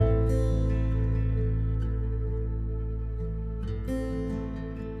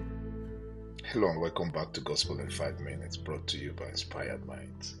Hello and welcome back to Gospel in 5 Minutes, brought to you by Inspired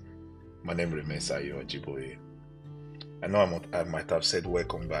Minds. My name remains Ayo Ajiboye. I know I might have said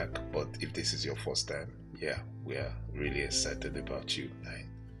welcome back, but if this is your first time, we are really excited about you. And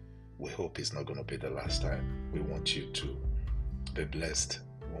we hope it's not going to be the last time. We want you to be blessed.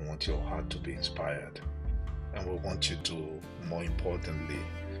 We want your heart to be inspired. And we want you to, more importantly,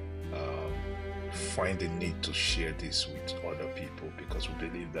 find the need to share this with other people, because we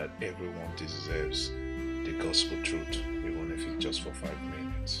believe that everyone deserves the gospel truth, even if it's just for 5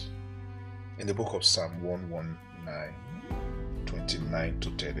 minutes. In the book of Psalm 119, 29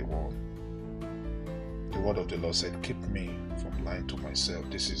 to 31, the word of the Lord said, "Keep me from lying to myself."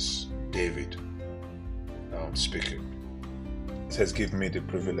 This is David speaking. It says, "Give me the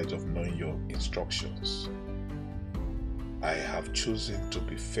privilege of knowing your instructions. I have chosen to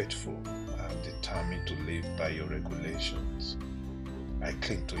be faithful. I am determined to live by your regulations. I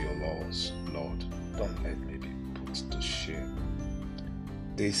cling to your laws. Lord, don't let me be put to shame."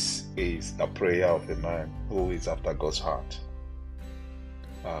 This is a prayer of a man who is after God's heart.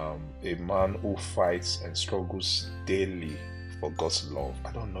 A man who fights and struggles daily for God's love.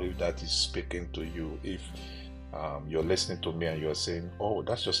 I don't know if that is speaking to you. If you're listening to me and you're saying, "Oh,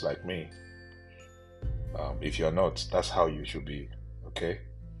 that's just like me." If you're not, that's how you should be, okay?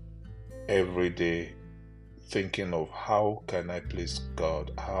 Every day thinking of how can I please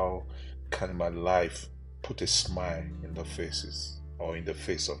God? How can my life put a smile in the faces or in the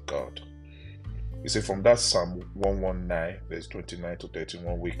face of God? You see, from that Psalm 119, verse 29 to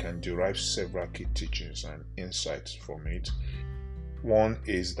 31, we can derive several key teachings and insights from it. One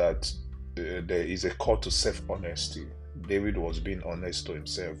is that there is a call to self-honesty. David was being honest to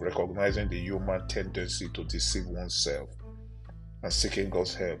himself, recognizing the human tendency to deceive oneself and seeking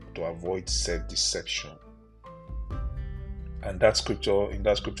God's help to avoid self-deception. And in that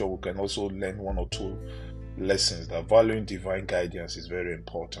scripture, we can also learn one or two lessons that valuing divine guidance is very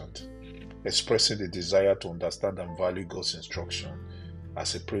important. Expressing the desire to understand and value God's instruction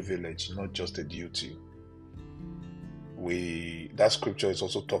as a privilege, not just a duty. That scripture is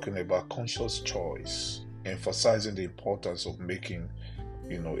also talking about conscious choice, emphasizing the importance of making,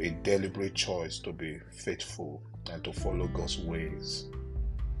 a deliberate choice to be faithful and to follow God's ways.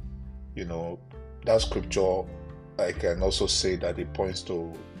 That scripture, I can also say that it points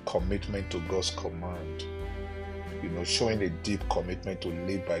to commitment to God's command, showing a deep commitment to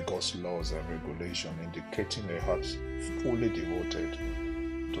live by God's laws and regulation, indicating a heart fully devoted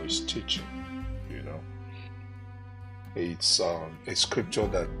to His teaching. It's a scripture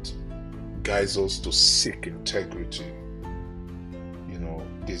that guides us to seek integrity,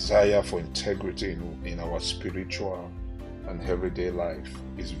 desire for integrity in our spiritual and everyday life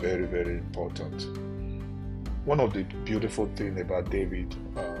is very, very important. One of the beautiful things about David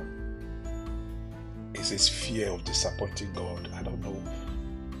is his fear of disappointing God. I don't know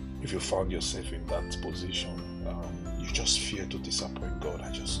if you found yourself in that position. You just fear to disappoint God.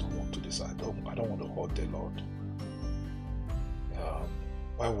 I just don't want to I don't want to hurt the Lord.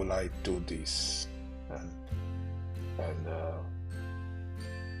 Why will I do this and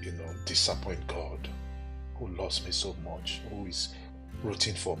disappoint God, who loves me so much, who is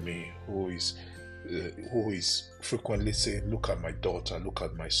rooting for me, who is frequently saying, "Look at my daughter, look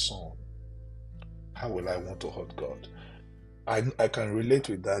at my son." How will I want to hurt God? I can relate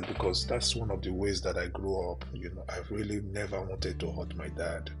with that, because that's one of the ways that I grew up. I really never wanted to hurt my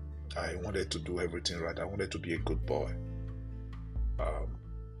dad. I wanted to do everything right. I wanted to be a good boy.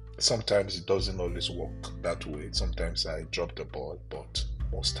 Sometimes it doesn't always work that way. Sometimes I drop the ball, but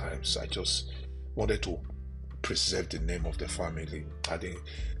most times I just wanted to preserve the name of the family. I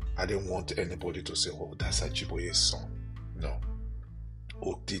didn't want anybody to say, "Oh, that's Ajiboye's son." No.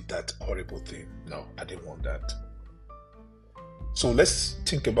 "Who did that horrible thing?" No, I didn't want that. So let's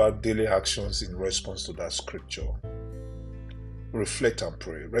think about daily actions in response to that scripture. Reflect and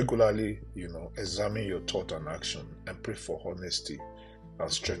pray. Regularly, examine your thought and action and pray for honesty and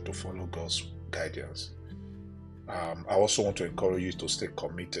strength to follow God's guidance. I also want to encourage you to stay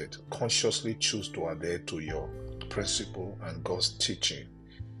committed. Consciously choose to adhere to your principle and God's teaching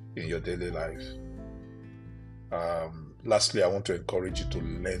in your daily life. Lastly, I want to encourage you to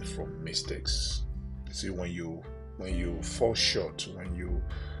learn from mistakes. You see, when you fall short, when you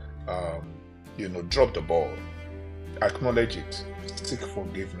drop the ball, acknowledge it, seek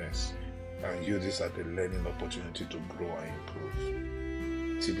forgiveness, and use this as a learning opportunity to grow and improve.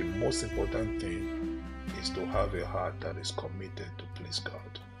 See, the most important thing is to have a heart that is committed to please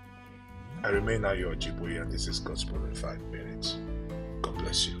God. I remain Ayo Ajiboye, and this is Gospel in 5 Minutes. God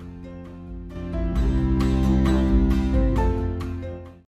bless you.